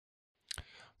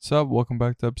What's up? Welcome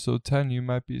back to episode 10. You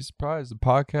might be surprised. The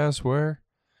podcast where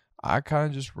I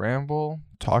kind of just ramble,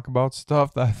 talk about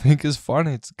stuff that I think is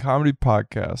funny. It's a comedy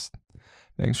podcast.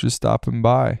 Thanks for stopping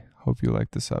by. Hope you like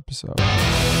this episode.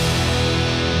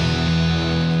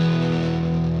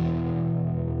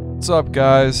 What's up,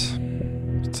 guys?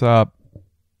 What's up?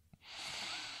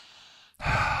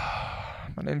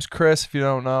 My name's Chris, if you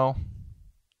don't know.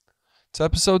 It's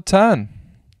episode 10.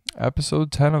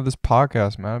 Episode 10 of this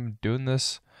podcast, man. I've been doing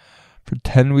this for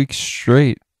 10 weeks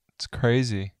straight. It's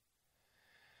crazy.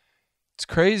 It's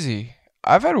crazy.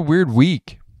 I've had a weird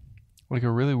week. Like a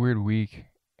really weird week.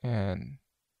 And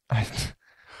I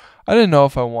didn't know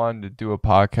if I wanted to do a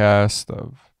podcast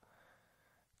of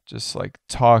just like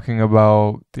talking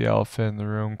about the elephant in the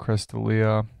room,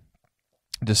 delia,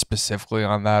 just specifically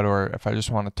on that, or if I just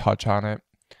want to touch on it.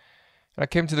 And I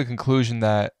came to the conclusion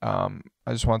that I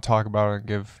just want to talk about it and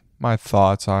give my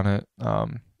thoughts on it.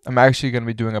 I'm actually going to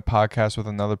be doing a podcast with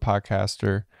another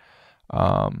podcaster.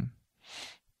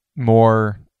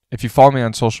 If you follow me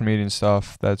on social media and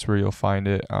stuff, that's where you'll find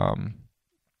it.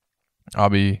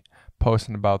 I'll be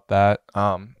posting about that.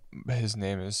 His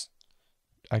name is,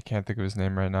 I can't think of his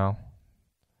name right now.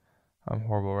 I'm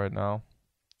horrible right now.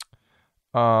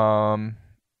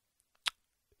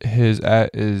 His @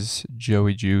 is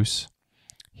Joey Juice.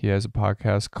 He has a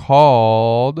podcast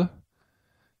called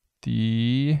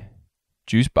The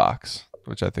Juice Box,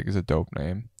 which I think is a dope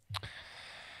name.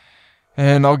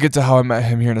 And I'll get to how I met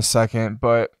him here in a second.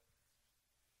 But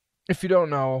if you don't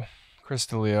know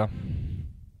delia,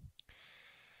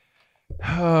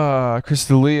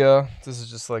 delia, this is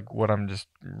just like what I'm just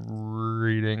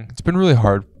reading. It's been really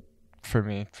hard for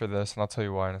me for this, and I'll tell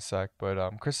you why in a sec. But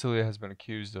delia has been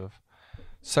accused of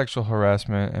sexual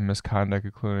harassment and misconduct,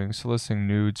 including soliciting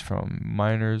nudes from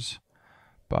minors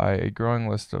by a growing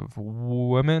list of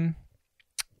women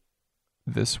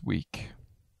this week.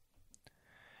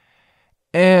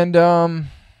 And at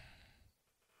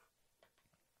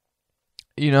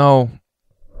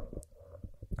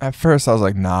first I was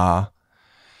like, nah.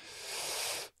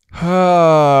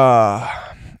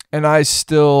 And I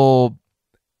still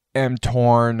am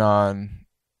torn on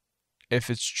if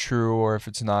it's true or if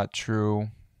it's not true.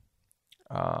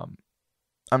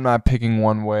 I'm not picking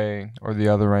one way or the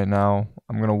other right now.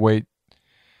 I'm going to wait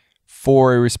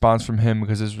for a response from him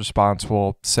because his response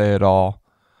will say it all.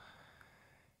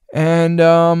 And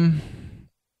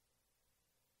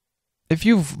if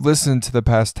you've listened to the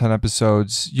past 10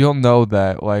 episodes, you'll know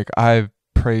that like I've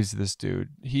praised this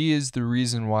dude. He is the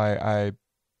reason why I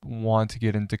want to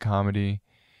get into comedy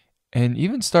and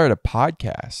even start a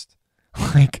podcast.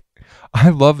 Like, I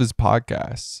love his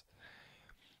podcasts.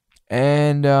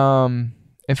 And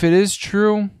if it is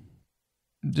true,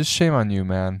 just shame on you,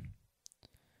 man.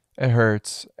 It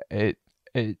hurts. It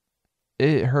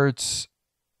hurts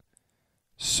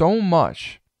so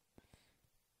much.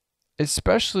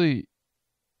 Especially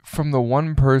from the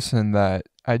one person that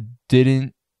I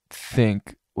didn't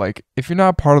think, like, if you're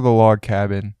not part of the log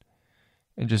cabin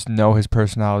and just know his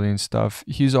personality and stuff,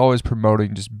 he's always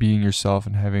promoting just being yourself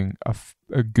and having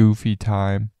a goofy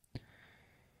time.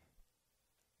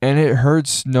 And it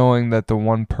hurts knowing that the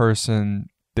one person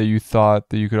that you thought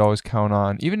that you could always count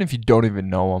on, even if you don't even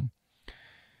know him,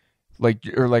 I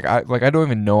don't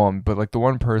even know him, but like the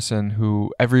one person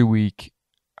who every week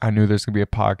I knew there's gonna be a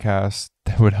podcast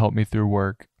that would help me through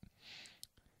work,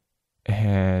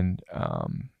 and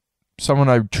someone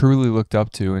I truly looked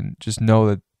up to, and just know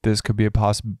that this could be a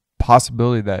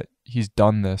possibility that he's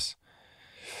done this,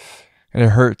 and it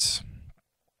hurts.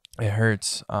 It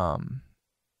hurts.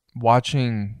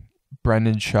 Watching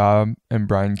Brendan Schaub and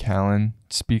Brian Callen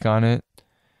speak on it,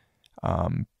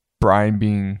 Brian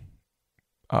being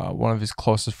one of his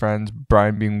closest friends,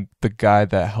 Brian being the guy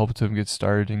that helped him get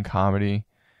started in comedy,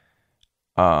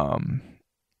 and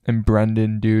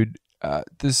Brendan, dude,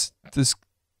 this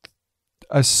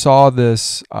I saw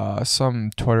this,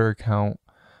 some Twitter account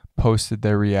posted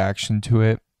their reaction to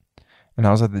it, and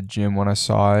I was at the gym when I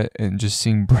saw it, and just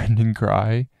seeing Brendan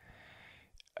cry,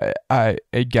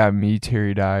 it got me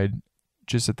teary-eyed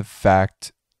just at the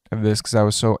fact of this, because I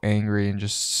was so angry and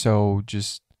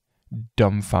just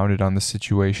dumbfounded on the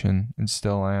situation, and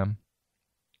still am.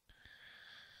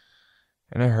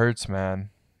 And it hurts, man.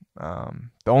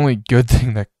 The only good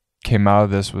thing that came out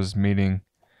of this was meeting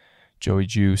Joey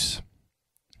Juice,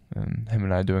 and him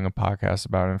and I doing a podcast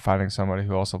about it, and finding somebody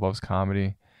who also loves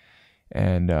comedy.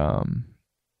 And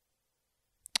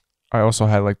I also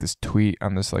had like this tweet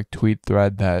on this like tweet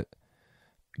thread that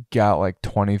got like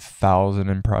 20,000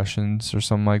 impressions or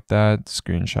something like that. The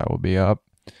screenshot will be up.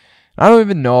 I don't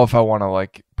even know if I want to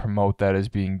like promote that as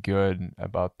being good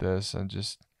about this. And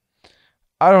just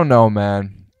I don't know,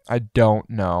 man. I don't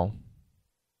know.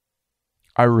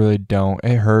 I really don't.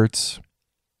 It hurts.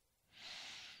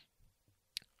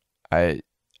 I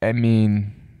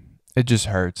mean, it just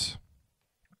hurts.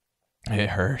 It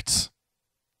hurts.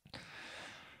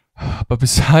 But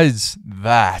besides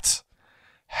that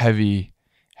heavy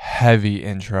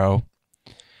intro,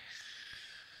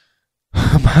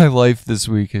 my life this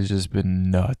week has just been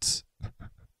nuts.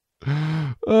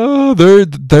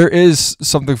 There is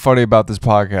something funny about this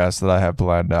podcast that I have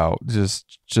planned out. Just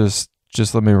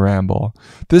let me ramble.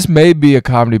 This may be a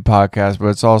comedy podcast, but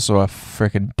it's also a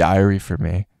freaking diary for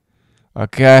me.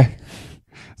 Okay?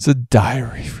 It's a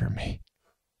diary for me.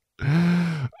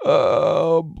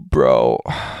 Oh, bro.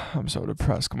 I'm so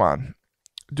depressed. Come on.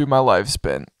 Dude, my life's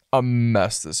been a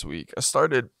mess this week.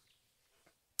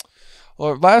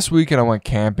 Last weekend I went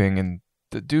camping, and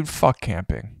dude, fuck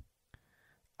camping.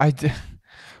 I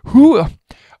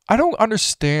don't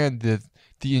understand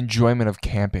the enjoyment of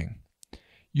camping.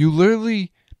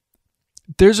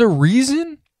 There's a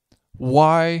reason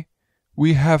why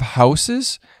we have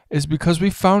houses is because we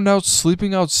found out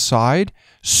sleeping outside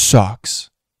sucks.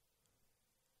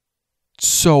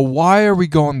 So why are we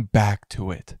going back to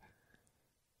it?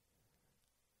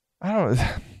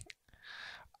 I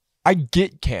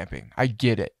get camping. I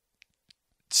get it.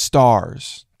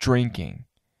 Stars, drinking,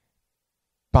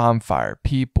 bonfire,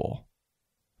 people.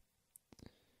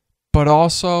 But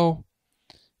also,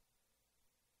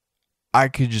 I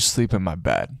could just sleep in my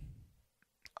bed.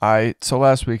 So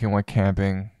last weekend went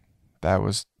camping. That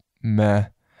was meh.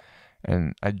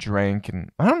 And I drank, and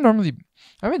I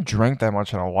haven't drank that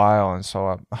much in a while, and so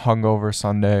I hungover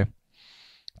Sunday.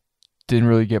 Didn't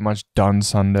really get much done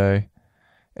Sunday.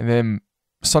 And then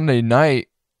Sunday night,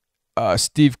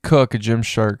 Steve Cook, a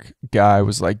Gymshark guy,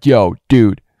 was like, yo,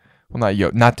 dude. Well,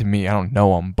 not to me, I don't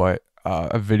know him, but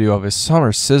a video of his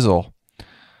Summer Sizel.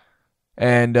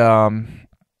 And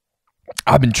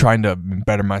I've been trying to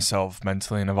better myself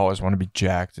mentally, and I've always wanted to be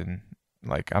jacked, and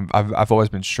like I've always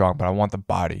been strong, but I want the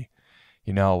body,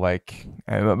 like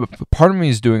part of me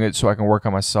is doing it so I can work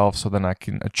on myself, so then I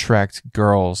can attract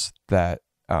girls that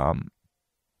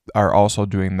are also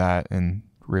doing that in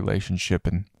relationship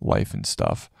and life and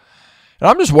stuff. And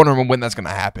I'm just wondering when that's gonna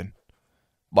happen.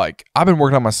 Like, I've been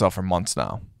working on myself for months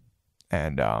now,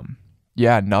 and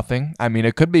nothing. I mean,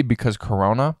 it could be because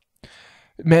Corona.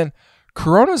 Man,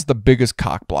 Corona's the biggest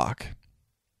cock block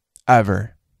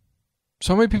ever.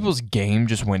 So many people's game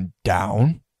just went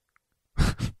down.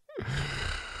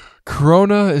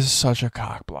 Corona is such a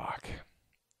cock block.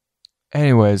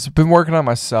 Anyways, I've been working on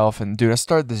myself, and dude, I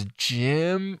started this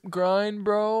gym grind,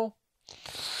 bro.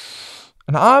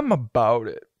 And I'm about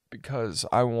it because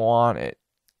I want it.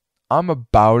 I'm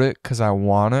about it because I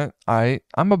want it.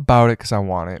 I'm about it because I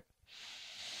want it.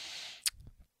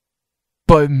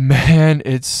 But man,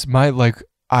 it's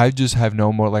I just have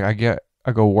no more, I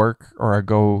go work or I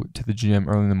go to the gym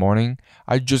early in the morning.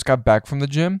 I just got back from the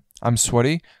gym. I'm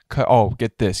sweaty. Oh,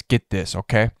 get this,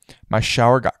 okay? My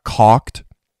shower got caulked.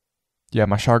 Yeah,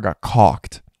 my shower got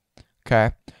caulked.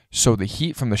 Okay? So the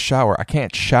heat from the shower, I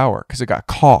can't shower because it got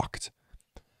caulked.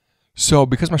 So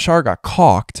because my shower got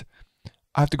caulked,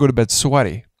 I have to go to bed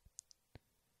sweaty.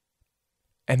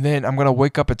 And then I'm going to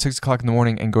wake up at 6 o'clock in the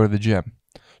morning and go to the gym.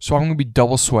 So I'm going to be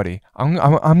double sweaty. I'm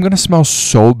going to smell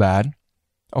so bad.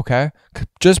 Okay?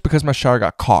 Just because my shower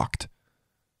got caulked.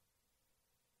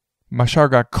 My shower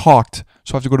got caulked,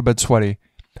 so I have to go to bed sweaty.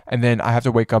 And then I have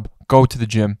to wake up, go to the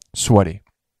gym sweaty.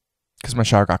 Because my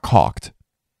shower got caulked.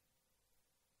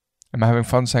 Am I having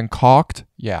fun saying caulked?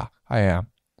 Yeah, I am.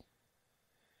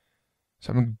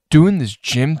 So I'm doing this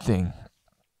gym thing.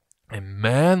 And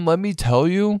man, let me tell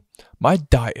you, my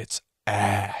diet's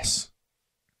ass.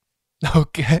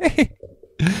 Okay?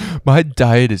 My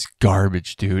diet is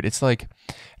garbage, dude. It's like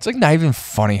not even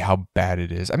funny how bad it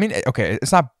is. I mean, okay,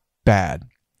 it's not bad.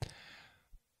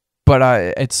 But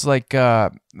it's like,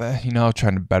 trying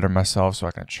to better myself so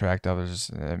I can attract others.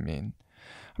 I mean,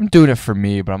 I'm doing it for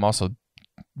me, but I'm also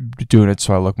doing it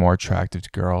so I look more attractive to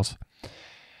girls.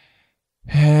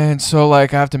 And so, I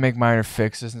have to make minor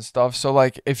fixes and stuff. So,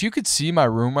 if you could see my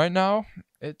room right now,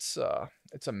 it's a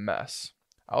mess.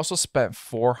 I also spent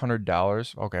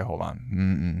 $400. Okay, hold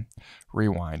on.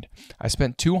 Rewind. I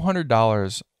spent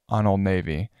 $200 on Old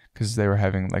Navy because they were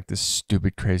having this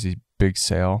stupid, crazy big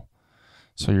sale.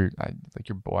 So your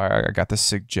boy, I got this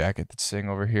sick jacket that's sitting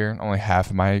over here. Only half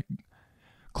of my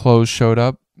clothes showed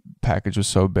up. Package was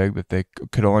so big that they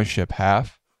could only ship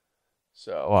half.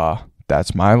 So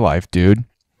that's my life, dude.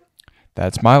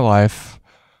 That's my life.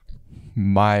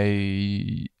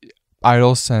 My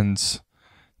idol sends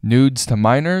nudes to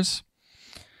minors,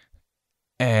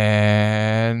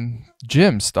 and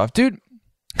gym stuff. Dude,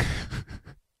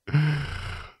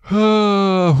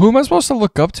 who am I supposed to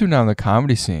look up to now in the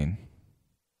comedy scene?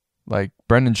 Like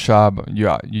Brendan Schaub.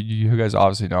 Yeah, you guys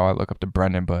obviously know I look up to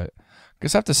Brendan, but I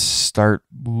guess I have to start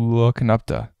looking up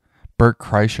to Bert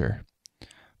Kreischer.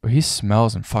 But he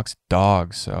smells and fucks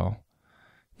dogs, so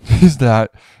he's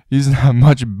not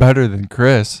much better than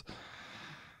Chris.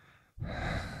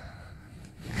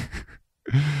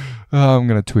 Oh, I'm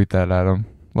gonna tweet that at him.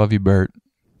 Love you, Bert.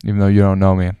 Even though you don't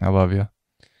know me, I love you.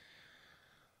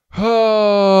 Oh,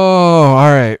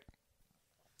 all right.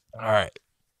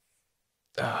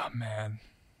 Oh man.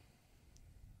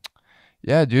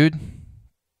 Yeah, dude.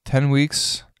 10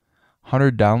 weeks,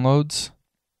 100 downloads.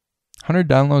 100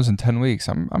 downloads in 10 weeks.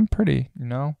 I'm pretty,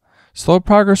 Slow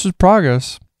progress is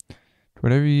progress.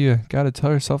 Whatever you got to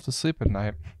tell yourself to sleep at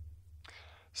night.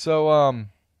 So,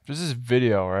 there's this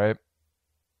video, right?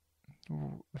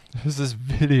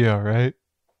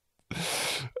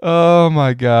 Oh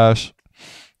my gosh.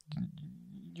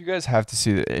 You guys have to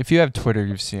see it. If you have Twitter,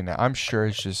 you've seen it. I'm sure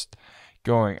it's just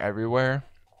going everywhere.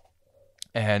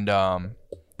 And I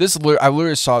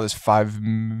literally saw this 5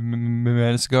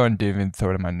 minutes ago and didn't even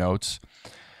throw it in my notes.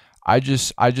 I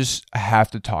just have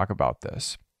to talk about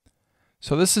this.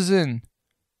 So this is in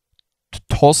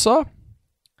Tulsa.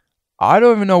 I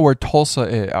don't even know where Tulsa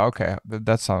is. Okay,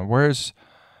 that's on. Where's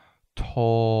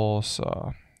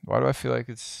Tulsa? Why do I feel like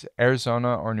it's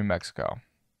Arizona or New Mexico?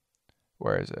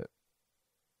 Where is it?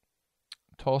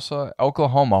 Tulsa,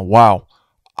 Oklahoma. Wow,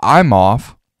 I'm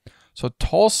off. So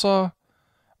Tulsa,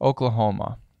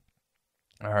 Oklahoma.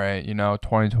 All right,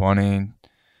 2020.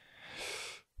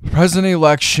 President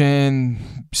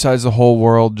election, besides the whole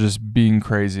world just being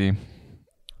crazy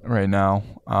right now.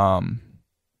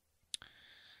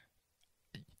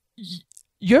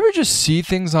 You ever just see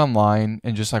things online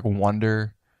and just like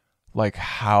wonder like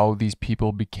how these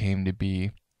people became to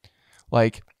be?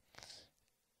 Like,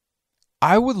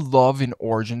 I would love an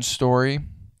origin story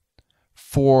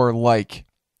for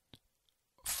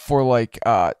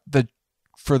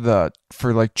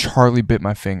Charlie Bit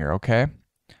My Finger, okay?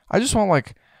 I just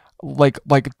want like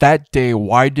that day,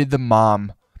 why did the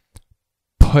mom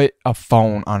put a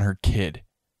phone on her kid?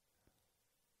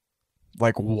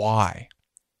 Like, why?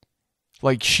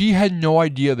 Like, she had no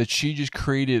idea that she just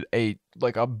created one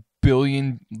of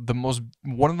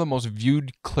the most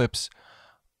viewed clips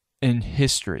in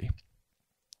history.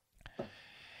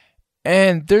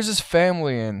 And there's this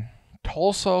family in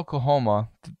Tulsa, Oklahoma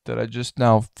that I just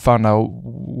now found out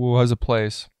was a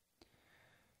place.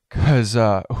 Because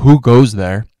who goes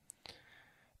there?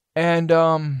 And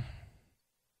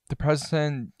the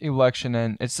president election,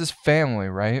 and it's this family,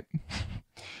 right?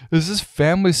 It's this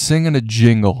family singing a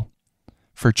jingle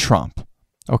for Trump.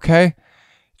 Okay?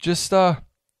 Just let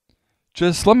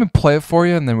me play it for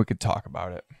you and then we could talk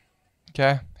about it.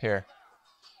 Okay? Here.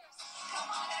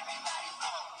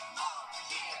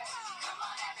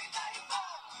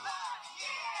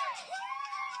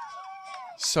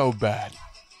 So bad.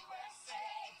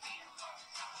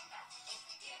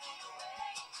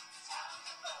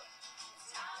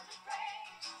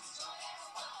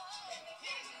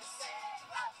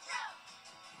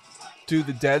 Dude,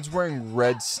 the dad's wearing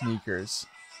red sneakers.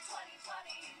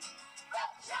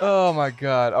 Oh my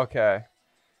god. Okay,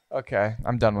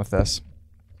 I'm done with this.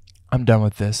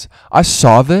 I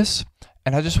saw this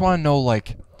and I just want to know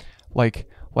like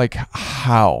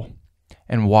how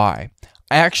and why.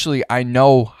 I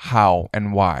know how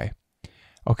and why.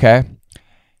 Okay?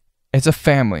 It's a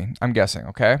family, I'm guessing,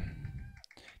 okay?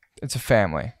 It's a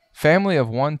family. Family of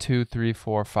 1, 2, 3,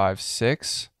 4, 5,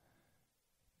 6.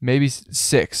 Maybe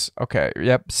 6. Okay,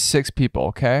 yep, 6 people,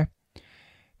 okay?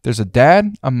 There's a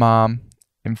dad, a mom,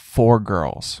 and 4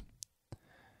 girls.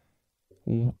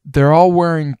 They're all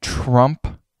wearing Trump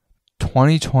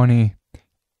 2020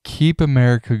 Keep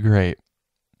America Great.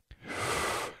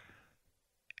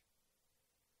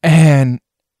 And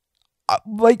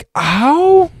like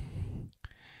how?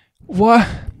 What?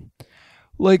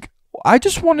 Like, I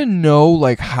just want to know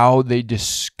like how they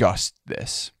discussed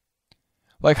this.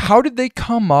 Like, how did they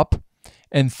come up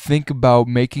and think about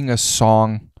making a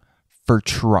song for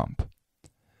Trump?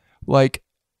 Like,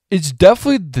 it's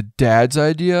definitely the dad's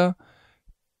idea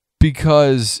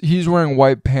because he's wearing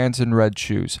white pants and red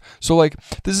shoes. So like,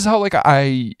 this is how like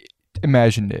I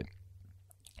imagined it.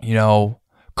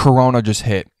 Corona just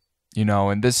hit,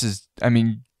 and this is, I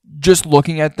mean, just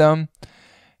looking at them,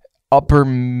 upper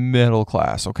middle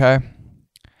class, okay?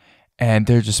 And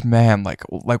they're just, man, like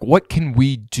what can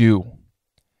we do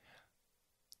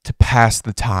to pass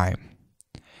the time?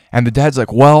 And the dad's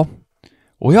like, well,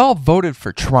 we all voted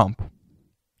for Trump.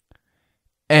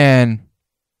 And,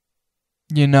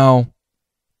 you know,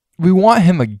 we want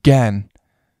him again.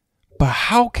 But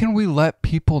how can we let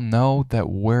people know that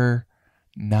we're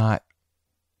not,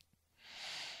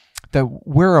 that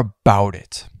we're about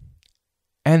it?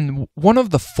 And one of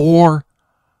the 4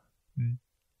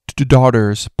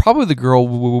 daughters, probably the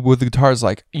girl with the guitar, is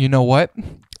like, you know what?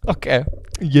 Okay,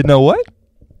 you know what?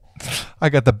 I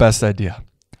got the best idea.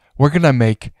 We're gonna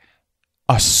make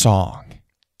a song,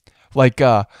 like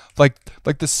the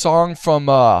song from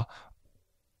the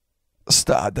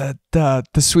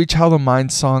Sweet Child of Mine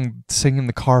song, "Sing in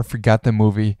the Car," Forgot the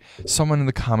Movie. Someone in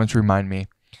the comments remind me.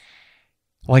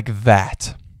 Like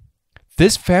that.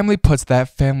 This family puts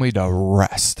that family to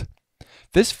rest.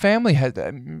 This family has,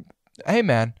 hey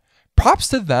man, props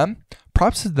to them.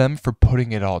 Props to them for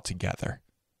putting it all together.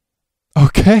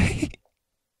 Okay?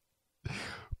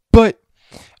 But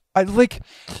I like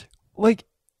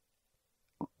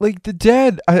the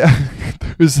dad,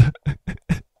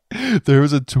 there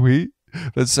was a tweet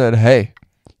that said, "Hey,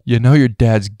 you know your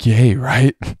dad's gay,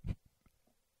 right?"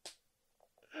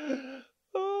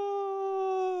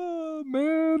 Oh,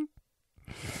 man.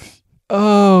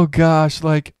 Oh, gosh.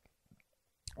 Like,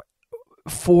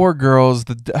 4 girls.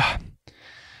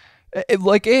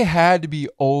 It had to be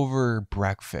over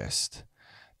breakfast.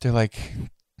 They're like,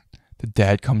 the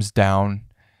dad comes down.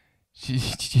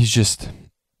 He's just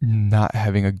not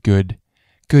having a good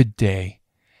day.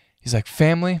 He's like,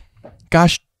 "Family,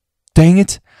 gosh dang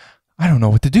it, I don't know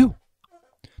what to do.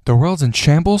 The world's in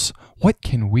shambles. What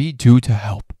can we do to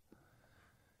help?"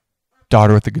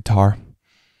 Daughter with the guitar,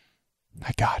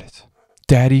 "I got it.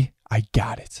 Daddy, I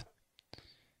got it.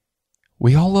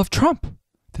 We all love Trump."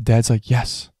 The dad's like,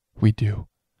 "Yes, we do.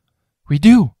 We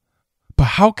do.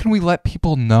 But how can we let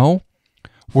people know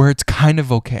where it's kind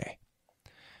of okay?"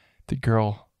 The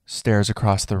girl stares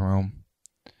across the room.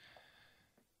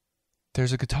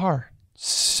 There's a guitar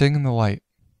singing in the light.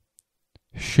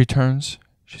 She turns.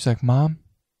 She's like, "Mom,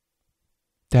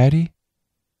 Daddy,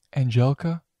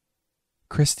 Angelica,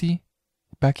 Christy,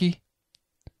 Becky,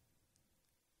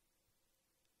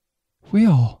 we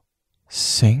all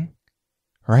sing,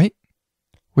 right?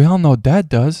 We all know Dad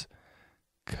does,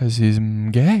 'cause he's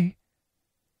gay.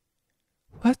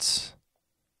 Let's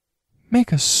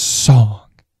make a song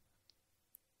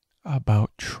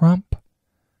about Trump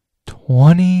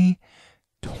 2020.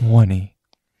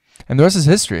 And the rest is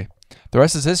history. The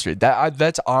rest is history.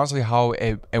 That's honestly how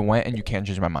it went, and you can't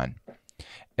change my mind.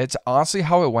 It's honestly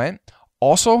how it went.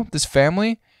 Also, this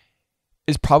family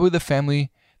is probably the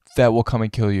family that will come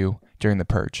and kill you during the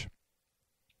purge.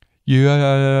 You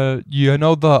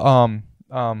know the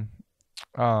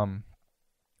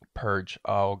purge.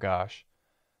 Oh gosh.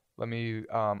 Let me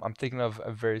I'm thinking of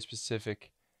a very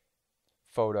specific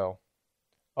photo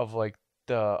of like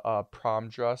the prom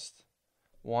dress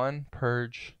one.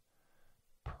 Purge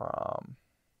prom.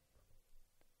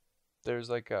 There's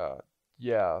like a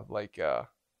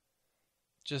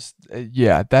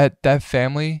that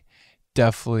family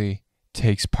definitely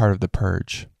takes part of the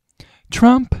purge.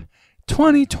 Trump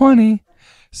 2020,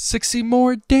 60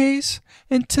 more days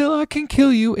until I can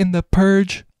kill you in the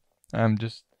purge. I'm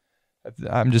just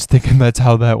thinking that's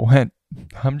how that went.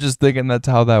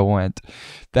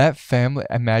 That family,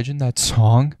 imagine that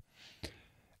song.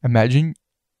 Imagine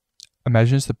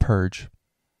it's the purge,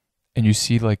 and you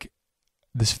see like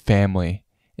this family,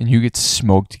 and you get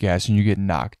smoked gas, and you get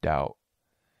knocked out,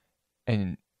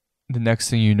 and the next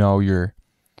thing you know, you're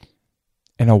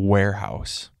in a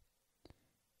warehouse,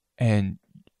 and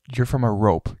you're from a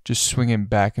rope, just swinging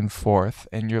back and forth,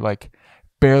 and you're like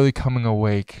barely coming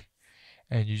awake,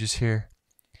 and you hear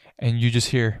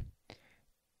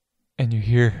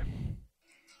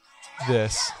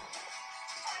this,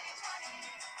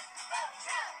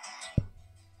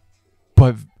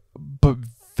 but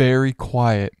very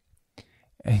quiet,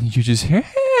 and you just hear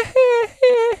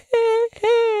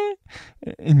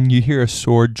and you hear a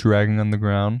sword dragging on the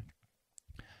ground.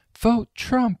 Vote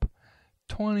Trump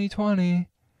 2020.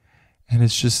 And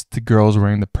it's just the girls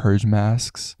wearing the purge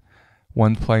masks.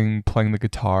 One playing the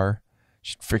guitar.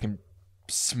 She freaking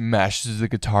smashes the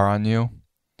guitar on you.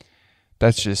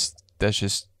 That's just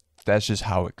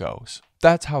how it goes.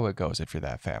 That's how it goes if you're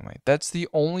that family. That's the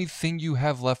only thing you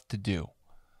have left to do.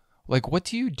 Like, what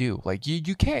do you do? Like,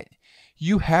 you can't.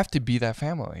 You have to be that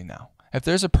family now. If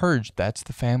there's a purge, that's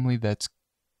the family that's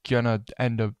gonna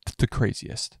end up the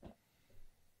craziest.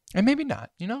 And maybe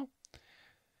not, you know?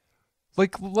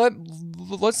 Like,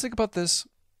 let's think about this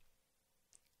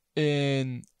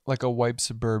in like a white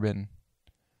suburban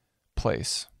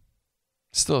place.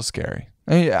 Still scary.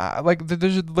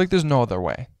 There's no other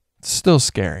way. It's still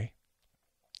scary.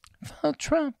 Vote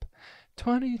Trump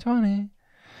 2020.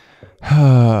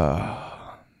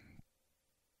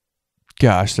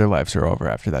 Gosh, their lives are over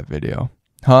after that video.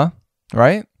 Huh?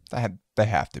 Right? They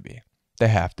have to be. They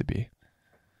have to be.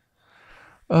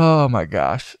 Oh my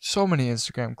gosh. So many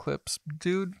Instagram clips,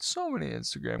 dude. So many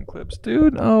Instagram clips,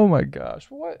 dude. Oh my gosh.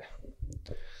 What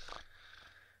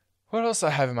else I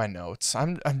have in my notes?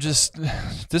 I'm just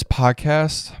this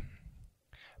podcast.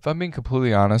 If I'm being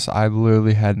completely honest, I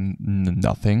literally had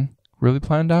nothing really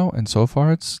planned out, and so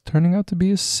far it's turning out to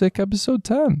be a sick episode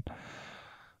 10.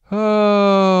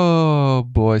 Oh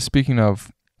boy, speaking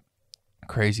of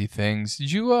crazy things,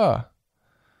 did you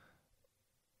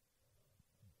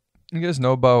guys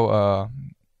know about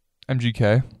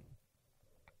MGK?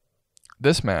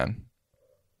 This man,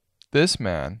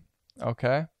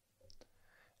 okay?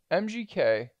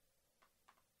 MGK,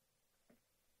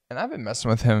 and I've been messing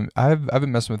with him. I've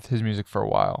been messing with his music for a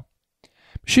while.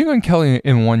 Machine Gun Kelly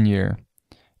in 1 year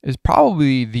is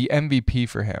probably the MVP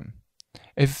for him.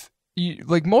 If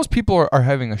like most people are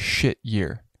having a shit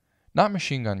year, not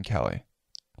Machine Gun Kelly.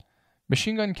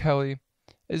 Machine Gun Kelly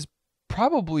is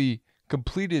probably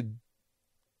completed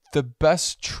the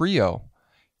best trio.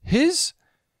 His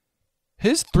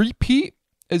three-peat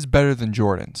is better than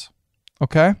Jordan's.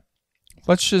 Okay?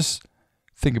 Let's just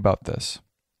think about this.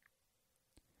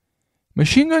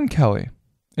 Machine Gun Kelly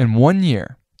in 1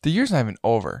 year. The year's not even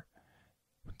over.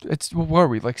 What are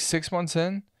we, like 6 months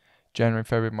in? January,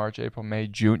 February, March, April, May,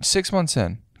 June. 6 months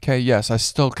in. Okay, yes, I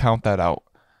still count that out.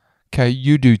 Okay,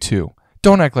 you do too.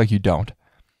 Don't act like you don't.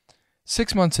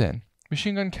 6 months in,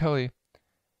 Machine Gun Kelly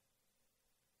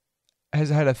has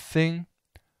had a thing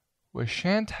with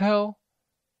Chantel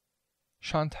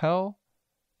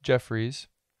Jeffries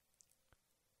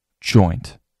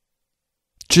joint.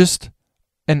 Just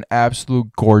an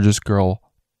absolute gorgeous girl.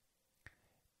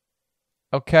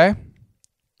 Okay?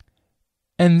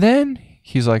 And then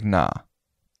he's like, nah,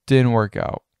 didn't work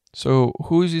out. So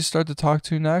who does he start to talk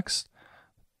to next?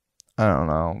 I don't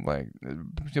know. Like,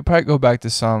 he'll probably go back to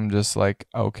some just like,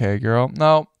 okay, girl.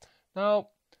 No.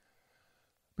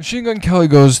 Machine Gun Kelly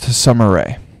goes to Summer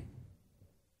Rae.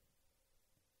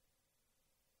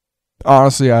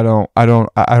 Honestly, I don't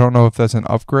know if that's an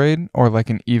upgrade or like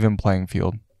an even playing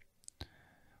field.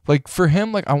 Like for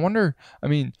him, like I wonder. I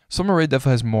mean, Summer Rae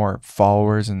definitely has more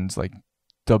followers and is like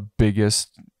the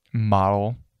biggest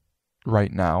model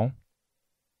right now,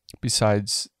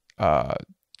 besides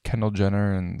Kendall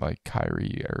Jenner and like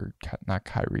Kyrie, or not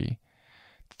Kyrie,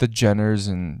 the Jenners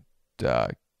and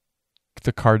the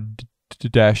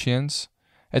Kardashians.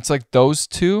 It's like those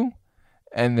two,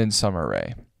 and then Summer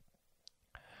Rae.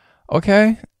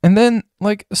 Okay, and then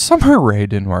like Summer Rae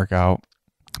didn't work out.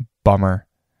 Bummer.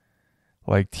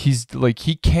 Like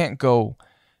he can't go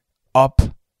up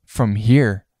from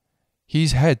here.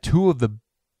 He's had two of the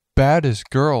baddest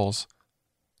girls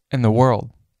in the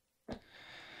world.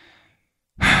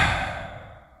 I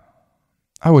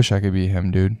wish I could be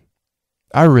him, dude.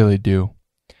 I really do.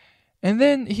 And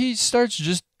then he starts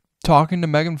just talking to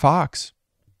Megan Fox.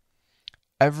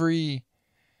 Every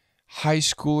high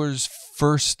schooler's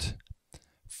first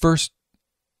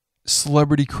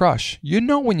celebrity crush. You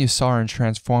know when you saw her in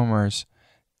Transformers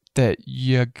that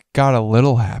you got a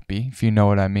little happy, if you know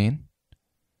what I mean.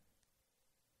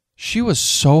 She was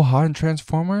so hot in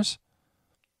Transformers,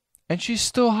 and she's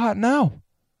still hot now.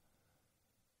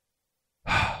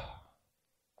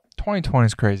 2020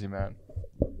 is crazy, man.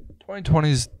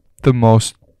 2020 is the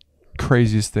most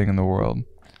craziest thing in the world.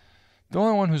 The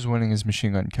only one who's winning is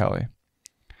Machine Gun Kelly.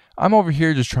 I'm over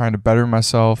here just trying to better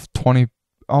myself.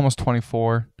 Almost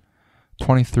 24,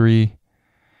 23.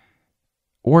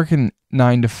 Working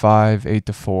 9 to 5, 8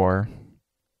 to 4.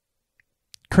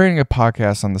 Creating a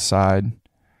podcast on the side.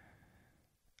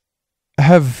 I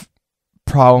have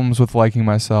problems with liking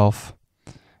myself.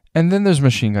 And then there's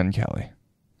Machine Gun Kelly.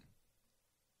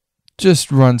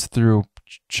 Just runs through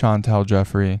Chantel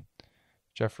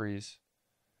Jeffries,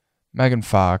 Megan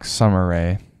Fox, Summer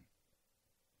Rae.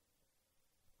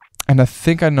 And I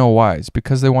think I know why. It's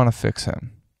because they want to fix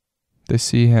him. They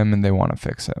see him and they want to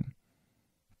fix him.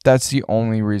 That's the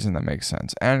only reason that makes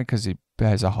sense. And because he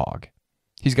has a hog.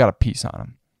 He's got a piece on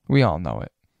him. We all know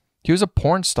it. He was a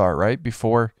porn star, right?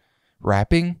 Before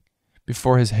rapping?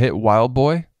 Before his hit Wild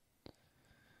Boy?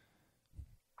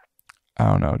 I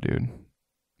don't know, dude.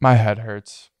 My head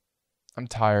hurts. I'm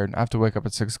tired. I have to wake up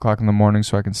at 6 o'clock in the morning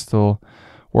so I can still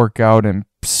work out and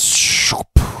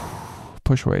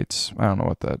push weights. I don't know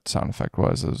what that sound effect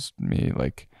was. It was me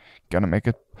like gonna make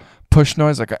a push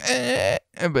noise like a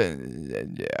but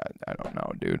yeah, I don't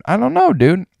know, dude. I don't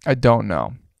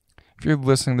know. If you're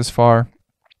listening this far,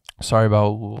 sorry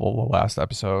about the last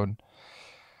episode.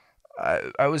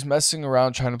 I was messing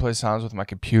around trying to play sounds with my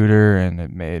computer, and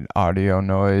it made audio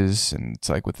noise, and it's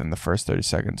like within the first 30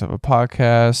 seconds of a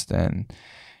podcast. And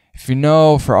if you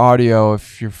know, for audio,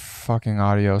 if your fucking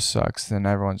audio sucks, then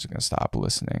everyone's gonna stop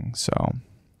listening. So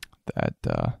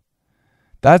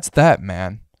that's that,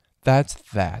 man. That's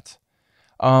that.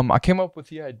 I came up with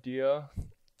the idea.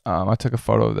 I took a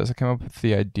photo of this. I came up with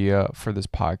the idea for this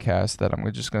podcast that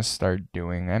I'm just gonna start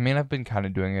doing. I mean, I've been kind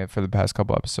of doing it for the past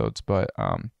couple episodes, but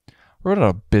wrote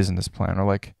out a business plan, or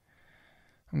like,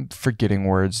 I'm forgetting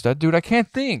words. Dude, I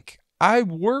can't think. I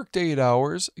worked 8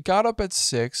 hours, got up at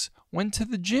 6, went to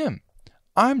the gym.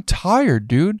 I'm tired,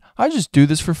 dude. I just do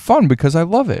this for fun because I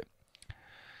love it.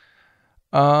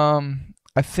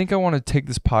 I think I want to take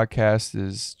this podcast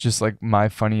as just like my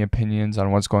funny opinions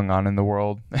on what's going on in the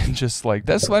world, and just like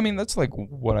that's like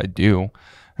what I do.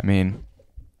 I mean,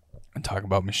 I talk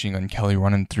about Machine Gun Kelly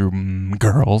running through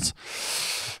girls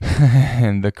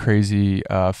and the crazy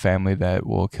family that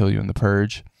will kill you in the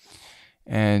Purge,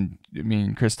 and I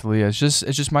mean Chris D'Elia. It's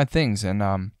just my things, and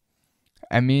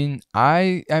I mean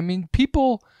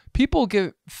people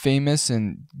get famous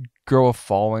and grow a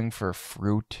following for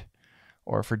fruit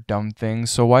or for dumb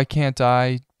things. So why can't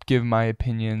I give my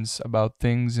opinions about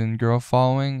things and grow a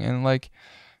following? And like,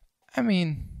 I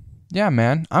mean, yeah,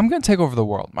 man, I'm gonna take over the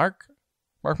world. Mark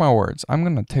my words. I'm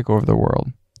gonna take over the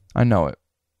world. I know it.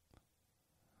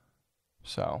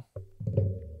 So,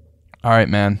 all right,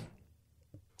 man.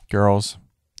 Girls,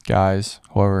 guys,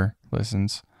 whoever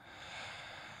listens.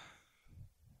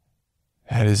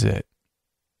 That is it.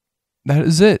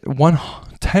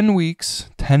 10 weeks,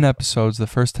 10 episodes, the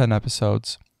first 10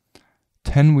 episodes.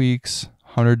 10 weeks,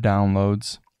 100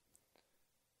 downloads.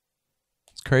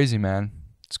 It's crazy, man.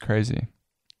 It's crazy.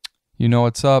 You know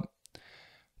what's up.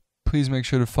 Please make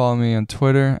sure to follow me on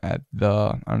Twitter at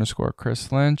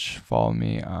 _Chris Lynch. Follow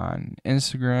me on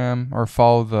Instagram, or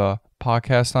follow the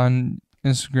podcast on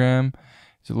Instagram.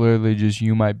 It's literally just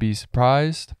You Might Be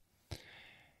Surprised.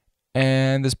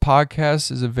 And this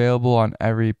podcast is available on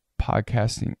every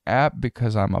podcasting app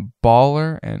because I'm a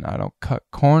baller and I don't cut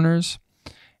corners.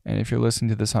 And if you're listening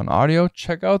to this on audio,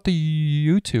 check out the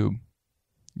YouTube.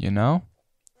 You know,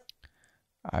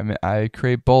 I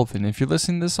create both. And if you're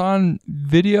listening to this on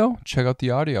video, check out the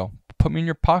audio. Put me in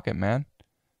your pocket, man.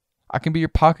 I can be your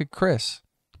pocket Chris.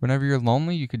 Whenever you're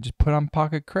lonely, you could just put on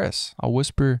Pocket Chris. I'll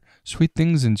whisper sweet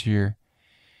things into your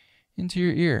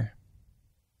ear.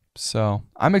 So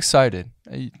I'm excited.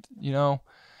 You know,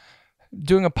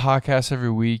 doing a podcast every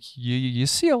week, you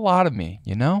see a lot of me,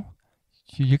 you know?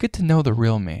 You get to know the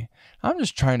real me. I'm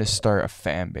just trying to start a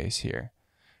fan base here.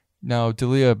 Now,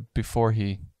 Delia, before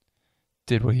he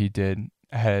did what he did,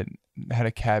 had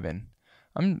a cabin.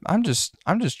 I'm just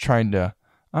trying to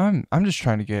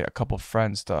get a couple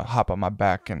friends to hop on my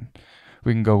back and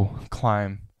we can go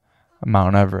climb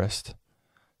Mount Everest.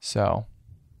 So,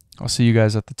 I'll see you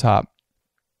guys at the top.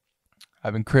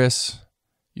 I've been Chris.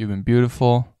 You've been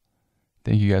beautiful.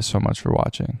 Thank you guys so much for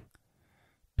watching.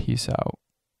 Peace out.